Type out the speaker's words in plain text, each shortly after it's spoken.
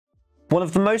One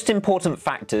of the most important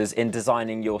factors in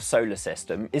designing your solar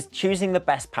system is choosing the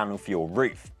best panel for your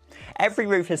roof. Every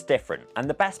roof is different, and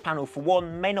the best panel for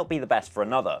one may not be the best for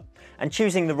another, and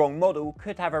choosing the wrong model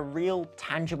could have a real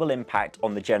tangible impact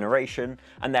on the generation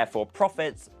and therefore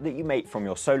profits that you make from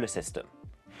your solar system.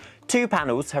 Two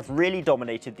panels have really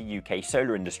dominated the UK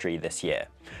solar industry this year,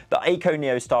 the AIKO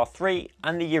NeoStar 3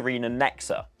 and the Eurener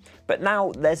NEXA. But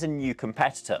now there's a new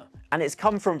competitor, and it's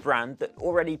come from a brand that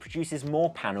already produces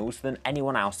more panels than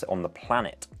anyone else on the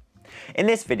planet. In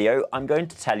this video, I'm going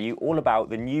to tell you all about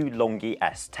the new LONGi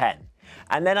S10,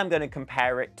 and then I'm going to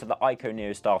compare it to the AIKO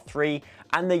NeoStar 3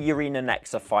 and the Eurener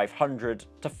NEXA 500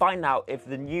 to find out if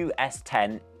the new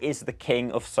S10 is the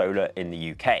king of solar in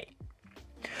the UK.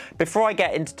 Before I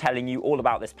get into telling you all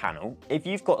about this panel, if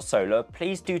you've got solar,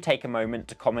 please do take a moment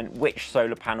to comment which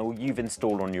solar panel you've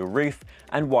installed on your roof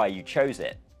and why you chose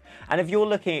it. And if you're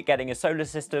looking at getting a solar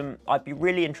system, I'd be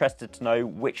really interested to know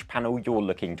which panel you're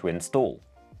looking to install.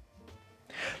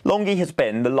 LONGi has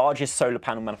been the largest solar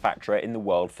panel manufacturer in the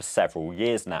world for several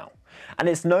years now, and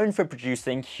it's known for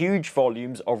producing huge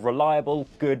volumes of reliable,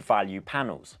 good value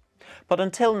panels. But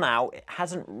until now, it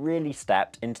hasn't really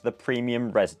stepped into the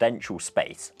premium residential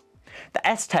space. The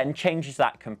S10 changes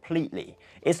that completely.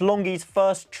 It's LONGi's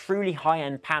first truly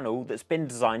high-end panel that's been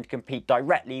designed to compete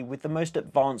directly with the most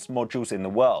advanced modules in the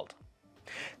world.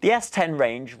 The S10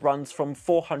 range runs from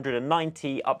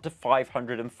 490 up to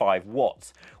 505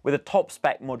 watts, with a top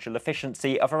spec module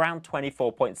efficiency of around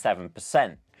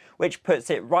 24.7%, which puts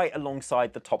it right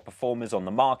alongside the top performers on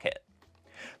the market.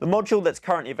 The module that's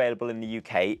currently available in the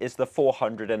UK is the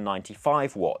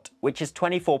 495 watt, which is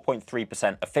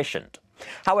 24.3% efficient.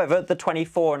 However, the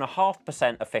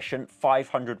 24.5% efficient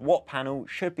 500 watt panel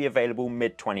should be available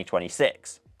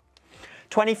mid-2026.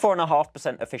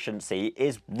 24.5% efficiency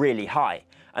is really high,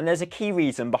 and there's a key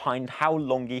reason behind how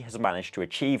LONGi has managed to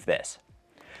achieve this.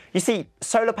 You see,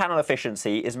 solar panel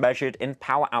efficiency is measured in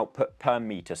power output per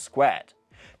meter squared.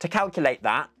 To calculate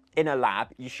that, in a lab,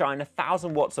 you shine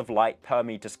 1,000 watts of light per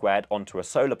meter squared onto a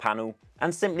solar panel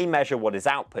and simply measure what is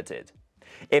outputted.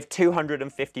 If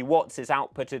 250 watts is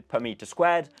outputted per meter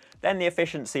squared, then the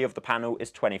efficiency of the panel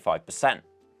is 25%.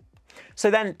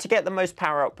 So then, to get the most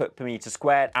power output per meter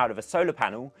squared out of a solar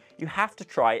panel, you have to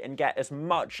try and get as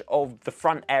much of the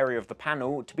front area of the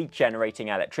panel to be generating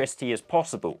electricity as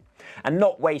possible, and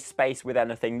not waste space with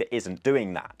anything that isn't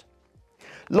doing that.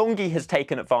 LONGi has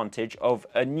taken advantage of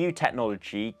a new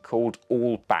technology called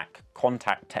all-back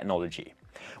contact technology,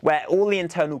 where all the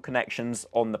internal connections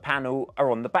on the panel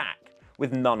are on the back,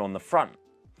 with none on the front.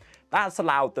 That's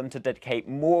allowed them to dedicate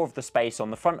more of the space on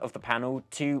the front of the panel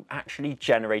to actually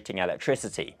generating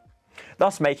electricity,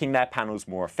 thus making their panels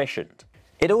more efficient.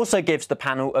 It also gives the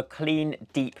panel a clean,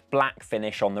 deep black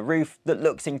finish on the roof that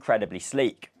looks incredibly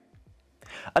sleek.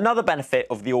 Another benefit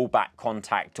of the all-back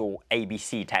contact or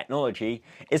ABC technology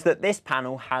is that this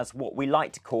panel has what we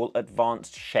like to call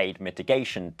advanced shade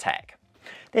mitigation tech.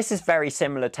 This is very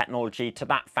similar technology to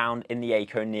that found in the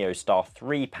AIKO NeoStar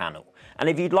 3 panel, and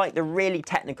if you'd like the really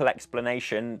technical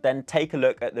explanation, then take a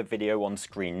look at the video on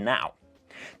screen now.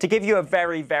 To give you a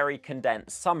very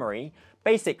condensed summary,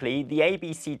 basically the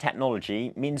ABC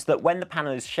technology means that when the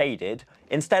panel is shaded,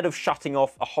 instead of shutting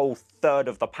off a whole third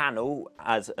of the panel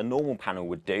as a normal panel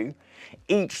would do,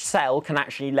 each cell can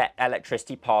actually let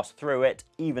electricity pass through it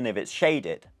even if it's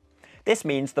shaded. This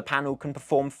means the panel can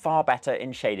perform far better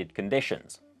in shaded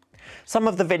conditions. Some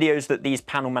of the videos that these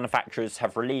panel manufacturers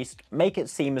have released make it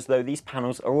seem as though these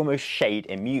panels are almost shade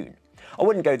immune. I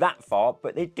wouldn't go that far,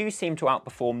 but they do seem to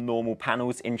outperform normal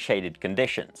panels in shaded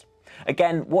conditions.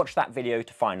 Again, watch that video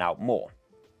to find out more.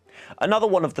 Another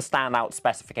one of the standout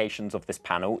specifications of this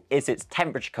panel is its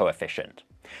temperature coefficient.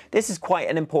 This is quite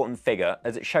an important figure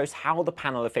as it shows how the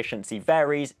panel efficiency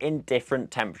varies in different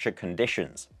temperature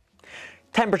conditions.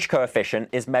 Temperature coefficient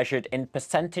is measured in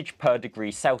percentage per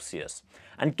degree Celsius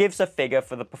and gives a figure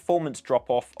for the performance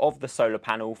drop-off of the solar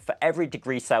panel for every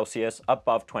degree Celsius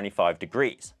above 25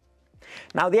 degrees.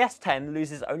 Now the S10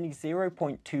 loses only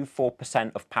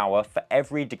 0.24% of power for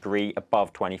every degree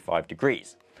above 25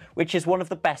 degrees, which is one of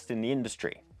the best in the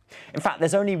industry. In fact,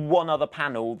 there's only one other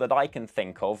panel that I can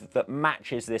think of that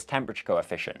matches this temperature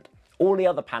coefficient. All the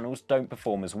other panels don't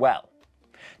perform as well.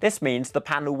 This means the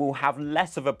panel will have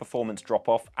less of a performance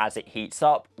drop-off as it heats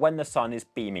up when the sun is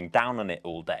beaming down on it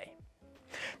all day.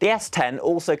 The S10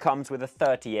 also comes with a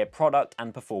 30-year product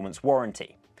and performance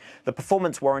warranty. The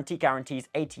performance warranty guarantees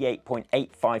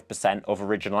 88.85% of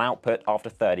original output after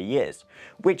 30 years,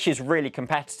 which is really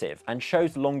competitive and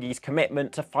shows LONGi's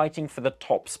commitment to fighting for the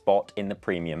top spot in the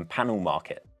premium panel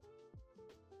market.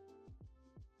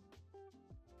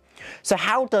 So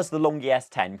how does the LONGi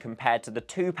S10 compare to the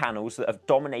two panels that have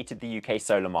dominated the UK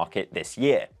solar market this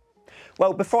year?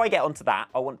 Well, before I get onto that,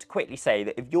 I want to quickly say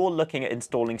that if you're looking at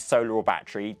installing solar or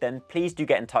battery, then please do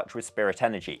get in touch with Spirit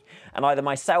Energy, and either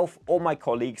myself or my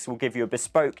colleagues will give you a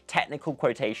bespoke technical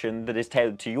quotation that is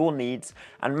tailored to your needs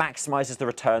and maximises the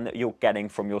return that you're getting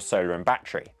from your solar and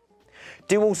battery.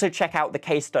 Do also check out the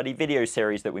case study video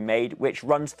series that we made, which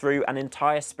runs through an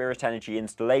entire Spirit Energy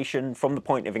installation from the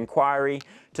point of inquiry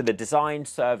to the design,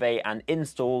 survey and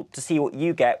install to see what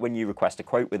you get when you request a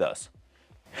quote with us.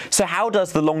 So how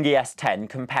does the LONGi S10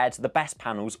 compare to the best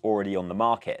panels already on the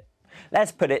market?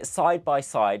 Let's put it side by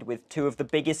side with two of the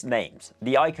biggest names,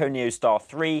 the AIKO NeoStar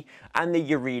 3 and the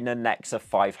Eurener NEXA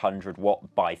 500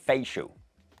 watt bifacial.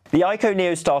 The AIKO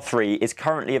NeoStar 3 is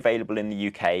currently available in the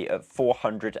UK at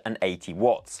 480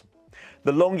 watts.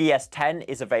 The LONGi S10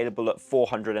 is available at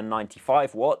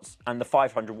 495 watts and the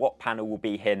 500 watt panel will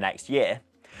be here next year.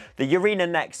 The Eurener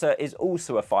NEXA is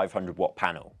also a 500 watt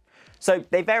panel. So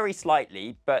they vary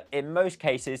slightly, but in most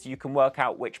cases you can work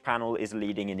out which panel is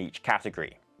leading in each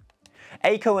category.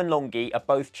 AIKO and LONGi are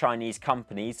both Chinese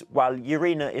companies, while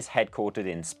Eurener is headquartered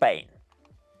in Spain.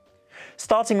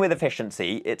 Starting with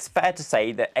efficiency, it's fair to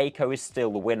say that AIKO is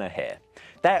still the winner here.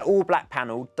 Their all-black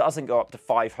panel doesn't go up to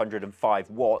 505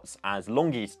 watts as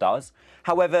LONGi's does,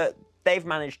 however, they've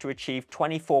managed to achieve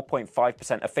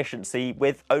 24.5% efficiency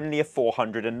with only a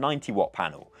 490 watt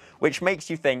panel, which makes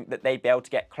you think that they'd be able to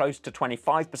get close to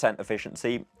 25%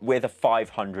 efficiency with a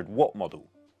 500 watt model.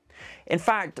 In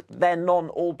fact, their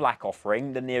non-all-black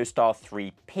offering, the NeoStar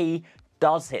 3P,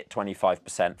 does hit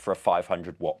 25% for a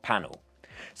 500 watt panel.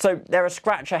 So they're a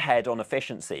scratch ahead on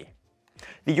efficiency.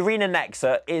 The Eurener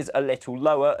NEXA is a little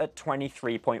lower at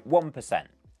 23.1%.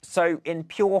 So in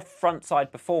pure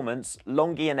front-side performance,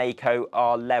 LONGi and AIKO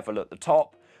are level at the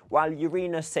top, while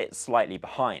Eurener sits slightly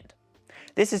behind.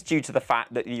 This is due to the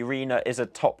fact that the Eurener is a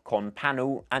TOPCon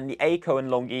panel and the AIKO and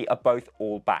LONGi are both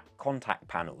all-black contact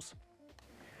panels.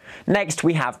 Next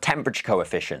we have temperature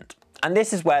coefficient, and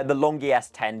this is where the LONGi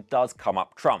S10 does come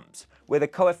up trumps, with a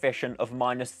coefficient of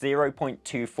minus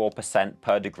 0.24%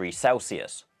 per degree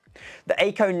Celsius. The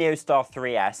AIKO NeoStar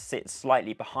 3S sits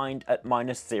slightly behind at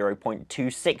minus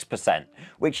 0.26%,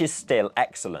 which is still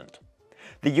excellent.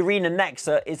 The Eurener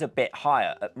NEXA is a bit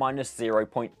higher at minus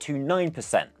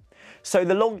 0.29%, so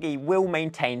the LONGi will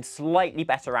maintain slightly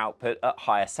better output at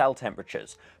higher cell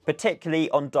temperatures, particularly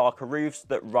on darker roofs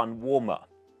that run warmer.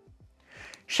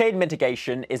 Shade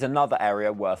mitigation is another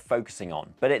area worth focusing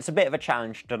on, but it's a bit of a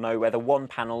challenge to know whether one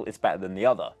panel is better than the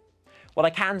other. What I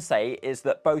can say is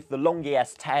that both the LONGi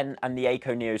S10 and the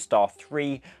AIKO NeoStar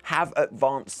 3 have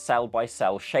advanced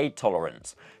cell-by-cell shade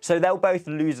tolerance, so they'll both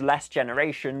lose less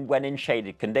generation when in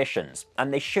shaded conditions,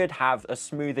 and they should have a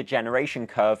smoother generation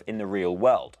curve in the real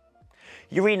world.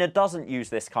 Eurener doesn't use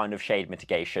this kind of shade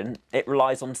mitigation. It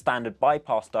relies on standard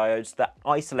bypass diodes that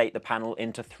isolate the panel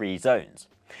into 3 zones.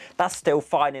 That's still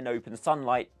fine in open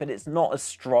sunlight, but it's not as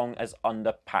strong as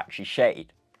under patchy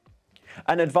shade.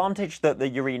 An advantage that the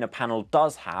Eurener panel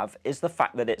does have is the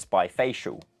fact that it's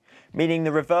bifacial, meaning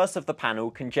the reverse of the panel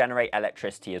can generate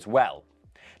electricity as well.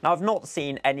 Now, I've not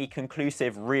seen any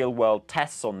conclusive real-world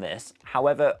tests on this,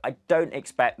 however, I don't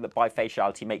expect that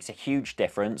bifaciality makes a huge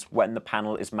difference when the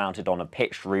panel is mounted on a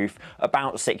pitched roof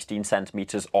about 16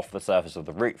 centimeters off the surface of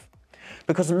the roof,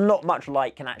 because not much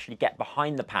light can actually get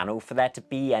behind the panel for there to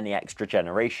be any extra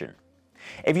generation.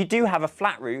 If you do have a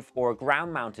flat roof or a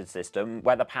ground-mounted system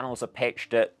where the panels are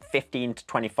pitched at 15 to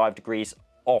 25 degrees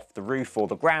off the roof or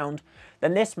the ground,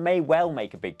 then this may well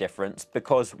make a big difference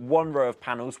because one row of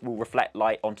panels will reflect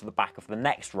light onto the back of the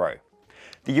next row.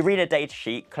 The Eurener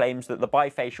datasheet claims that the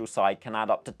bifacial side can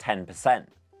add up to 10%.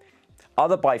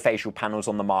 Other bifacial panels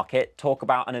on the market talk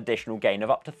about an additional gain of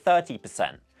up to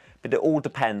 30%, but it all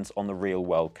depends on the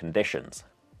real-world conditions.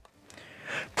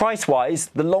 Price-wise,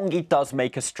 the LONGi does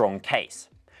make a strong case.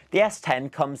 The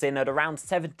S10 comes in at around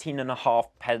 17.5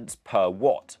 pence per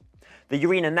watt. The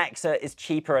Eurener NEXA is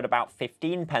cheaper at about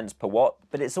 15 pence per watt,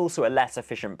 but it's also a less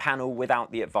efficient panel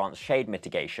without the advanced shade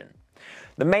mitigation.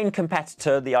 The main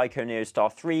competitor, the AIKO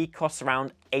NeoStar 3, costs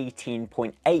around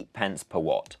 18.8 pence per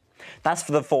watt. That's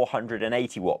for the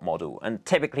 480 watt model, and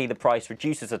typically the price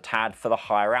reduces a tad for the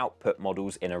higher output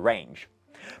models in a range.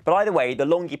 But either way, the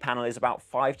LONGi panel is about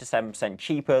 5 to 7%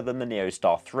 cheaper than the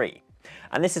NeoStar 3.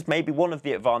 And this is maybe one of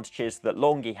the advantages that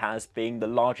LONGi has, being the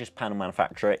largest panel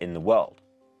manufacturer in the world.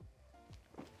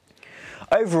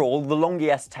 Overall, the LONGi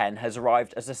S10 has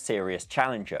arrived as a serious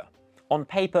challenger. On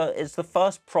paper, it's the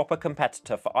first proper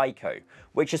competitor for AIKO,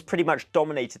 which has pretty much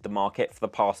dominated the market for the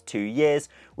past 2 years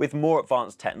with more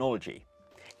advanced technology.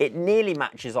 It nearly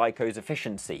matches AIKO's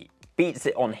efficiency, beats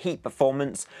it on heat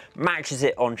performance, matches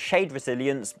it on shade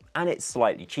resilience, and it's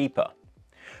slightly cheaper.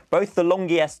 Both the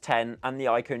LONGi S10 and the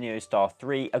AIKO NeoStar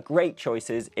 3 are great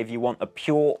choices if you want a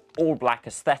pure, all-black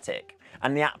aesthetic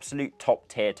and the absolute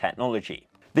top-tier technology.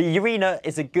 The Eurener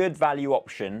is a good value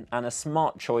option and a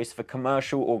smart choice for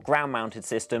commercial or ground-mounted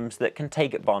systems that can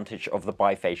take advantage of the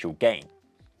bifacial gain.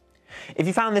 If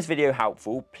you found this video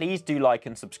helpful, please do like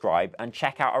and subscribe, and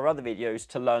check out our other videos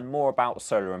to learn more about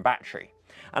solar and battery.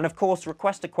 And of course,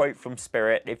 request a quote from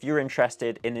Spirit if you're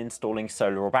interested in installing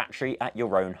solar or battery at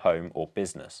your own home or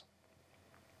business.